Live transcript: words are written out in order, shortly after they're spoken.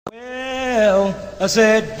Well, I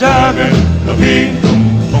said WPLJ,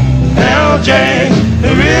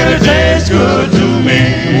 it really tastes good to me.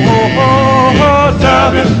 Oh,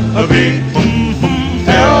 WPLJ,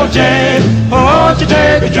 won't you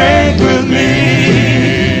take a drink with me?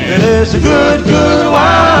 It is a good, good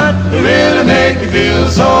wine, it really makes me feel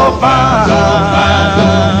so fine.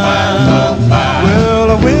 Well,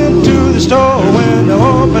 I went to the store when I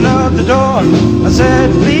opened up the door. I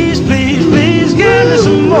said, please, please, please give me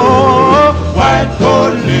some more white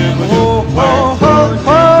porter lemon. Oh, oh, oh,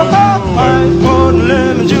 oh, oh, white porter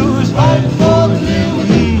lemon juice. White porter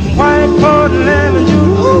lemon, white porter lemon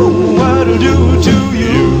juice. Ooh, what'll do to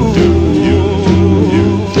you?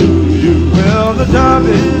 Well, the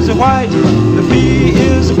W is a white, the P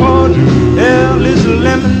is a porter, L is a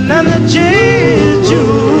lemon, and the J is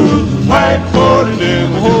juice. White porter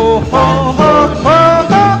lemon. Oh, oh, oh, oh,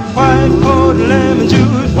 oh, white porter lemon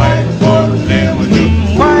juice. White porter lemon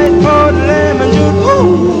juice. White porter lemon juice.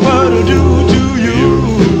 Ooh, what'll do to you?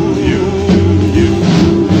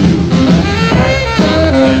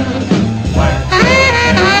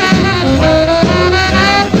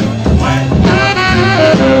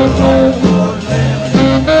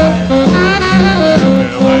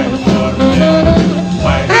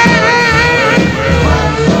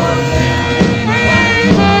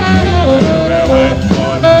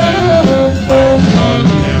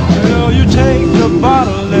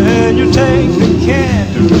 You take the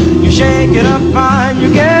can, you shake it up fine, you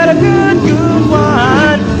get a good, good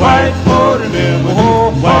wine. White porter lemon,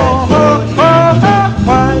 oh, oh, oh, oh, oh,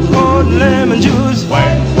 white porter lemon juice.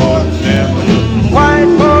 White porter lemon, white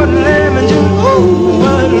porter lemon juice. Ooh,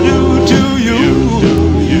 what'll do to you?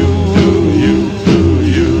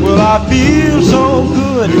 Well, I feel so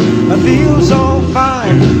good, I feel so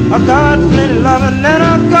fine. I got plenty loving and